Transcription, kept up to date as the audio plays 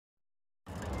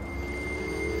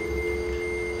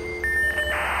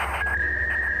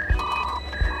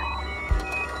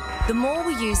The more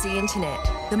we use the internet,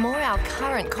 the more our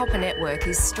current copper network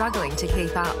is struggling to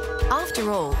keep up. After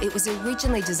all, it was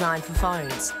originally designed for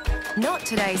phones, not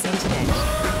today's internet.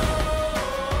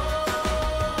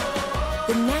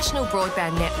 The National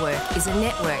Broadband Network is a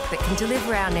network that can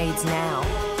deliver our needs now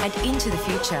and into the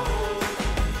future.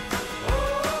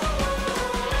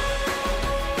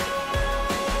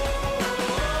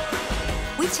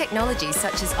 With technologies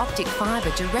such as optic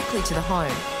fibre directly to the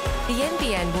home, the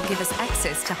NBN will give us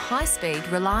access to high-speed,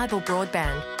 reliable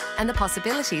broadband and the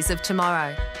possibilities of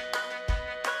tomorrow.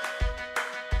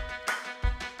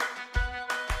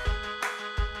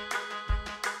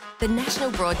 The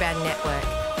National Broadband Network,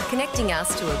 connecting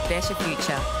us to a better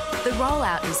future. The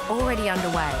rollout is already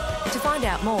underway. To find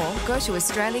out more, go to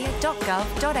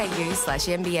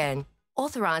australia.gov.au/NBN.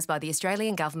 Authorised by the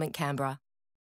Australian Government, Canberra.